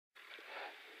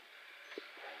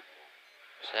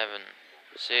7,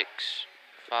 6,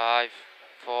 5,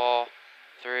 4,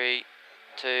 3,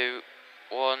 2,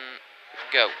 1,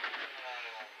 go.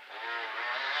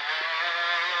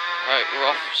 Right, we're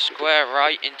off square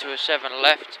right into a 7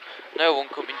 left. No one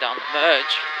coming down the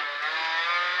merge.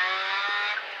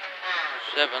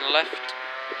 7 left.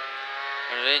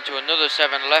 And into another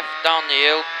 7 left, down the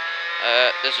hill.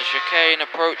 There's a chicane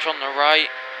approach on the right.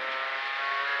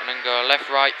 And then go left,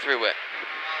 right through it.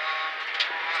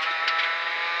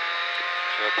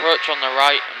 So approach on the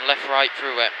right and left, right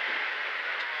through it.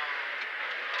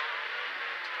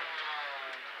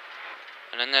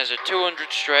 And then there's a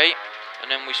 200 straight. And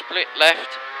then we split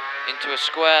left into a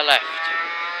square left.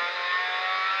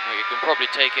 Well, you can probably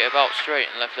take it about straight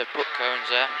and left. They've put cones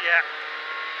there. Yeah.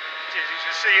 You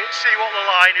can see what the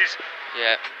line is.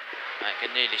 Yeah, I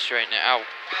can nearly straighten it out.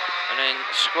 And then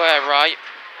square right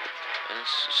and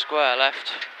square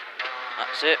left.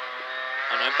 That's it.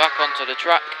 And then back onto the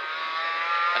track.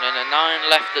 And then a 9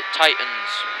 left that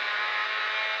tightens.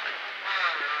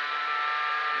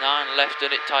 9 left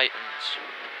and it tightens.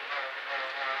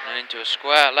 And then into a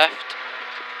square left.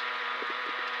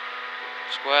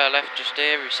 Square left just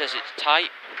here, he says it's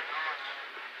tight.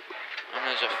 And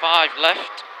there's a 5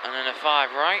 left and then a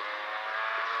 5 right.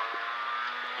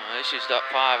 This is that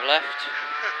 5 left.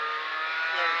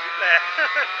 Where is it there?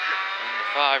 And the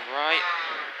 5 right.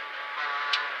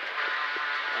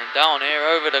 And down here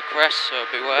over the crest, so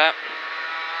beware.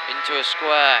 Into a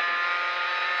square.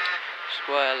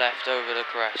 Square left over the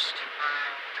crest.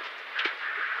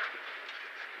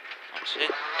 That's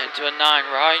it. Into a 9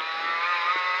 right.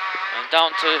 And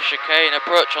down to the chicane,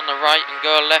 approach on the right and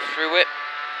go left through it.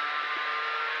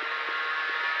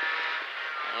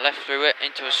 And left through it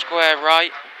into a square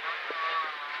right.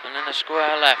 And then a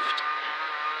square left.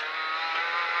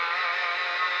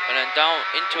 And then down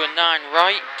into a 9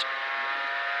 right.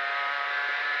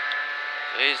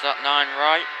 So here's that 9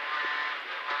 right.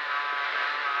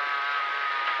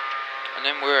 And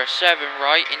then we're a 7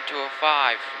 right into a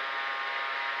 5.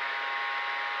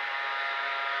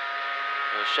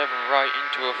 So 7 right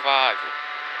into a 5.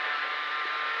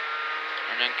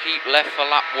 And then keep left for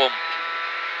lap 1.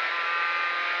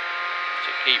 So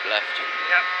keep left.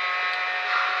 Yep.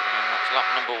 And that's lap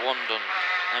number 1 done.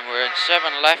 And we're in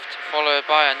 7 left, followed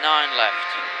by a 9 left.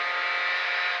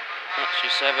 That's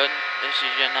your 7, this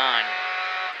is your 9.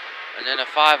 And then a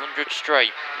 500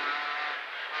 straight.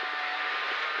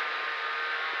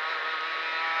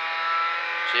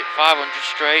 So 500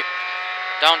 straight,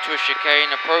 down to a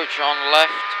chicane, approach on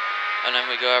left, and then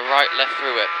we go right, left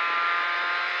through it.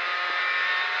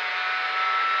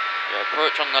 So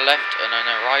approach on the left, and then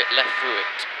a right, left through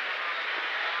it.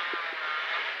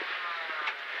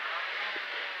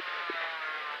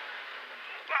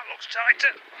 That looks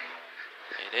tighter.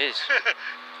 It is.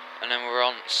 And then we're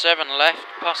on 7 left,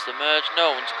 past the merge,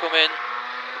 no one's coming.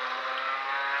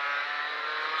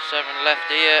 7 left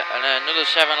here, and then another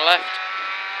 7 left.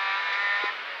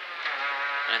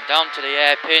 And then down to the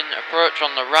hairpin, approach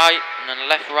on the right, and then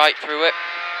left, right through it.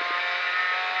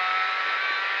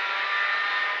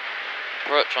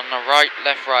 Approach on the right,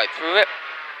 left, right through it.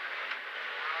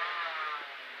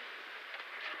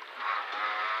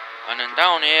 And then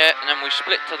down here, and then we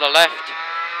split to the left.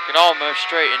 Can almost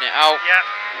straighten it out. Yeah.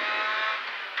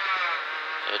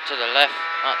 So to the left,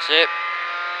 that's it.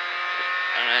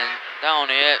 And then down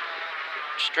here,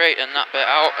 straighten that bit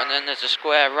out, and then there's a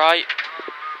square right.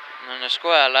 And then a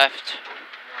square left.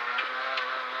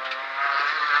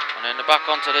 And then back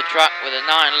onto the track with a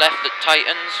 9 left that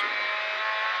tightens.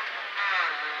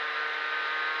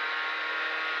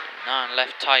 9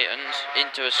 left tightens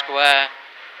into a square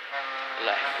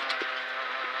left.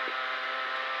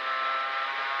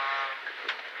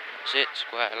 That's it,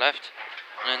 square left.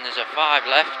 And then there's a 5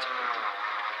 left.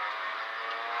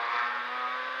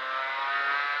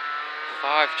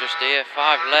 5 just here,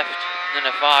 5 left, and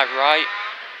then a 5 right.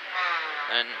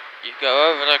 And you go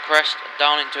over the crest and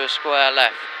down into a square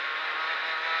left.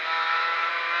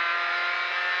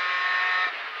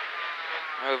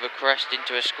 Over crest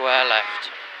into a square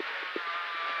left.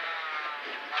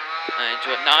 And into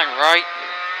a 9 right.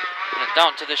 And then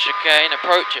down to the chicane,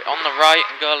 approach it on the right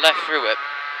and go left through it.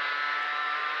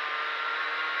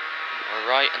 Or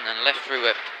right and then left through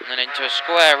it. And then into a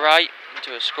square right,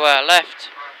 into a square left.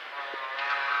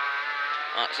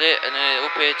 That's it, and then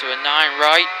up here to a 9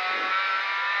 right.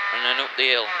 And then up the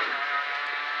hill.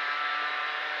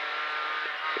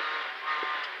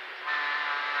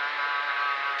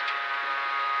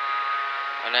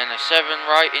 And then a 7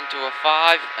 right into a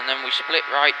 5, and then we split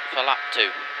right for lap 2.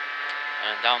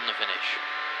 And down the finish.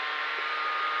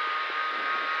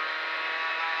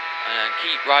 and then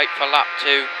keep right for lap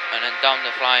 2, and then down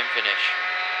the flying finish.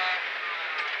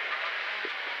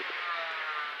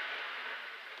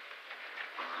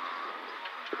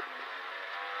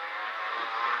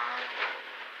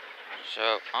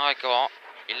 So I got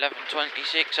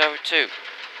 11:26:02.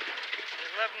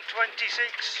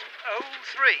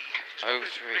 11:26:03.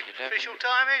 03. Official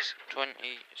time is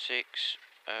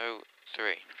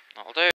 26:03. That'll do.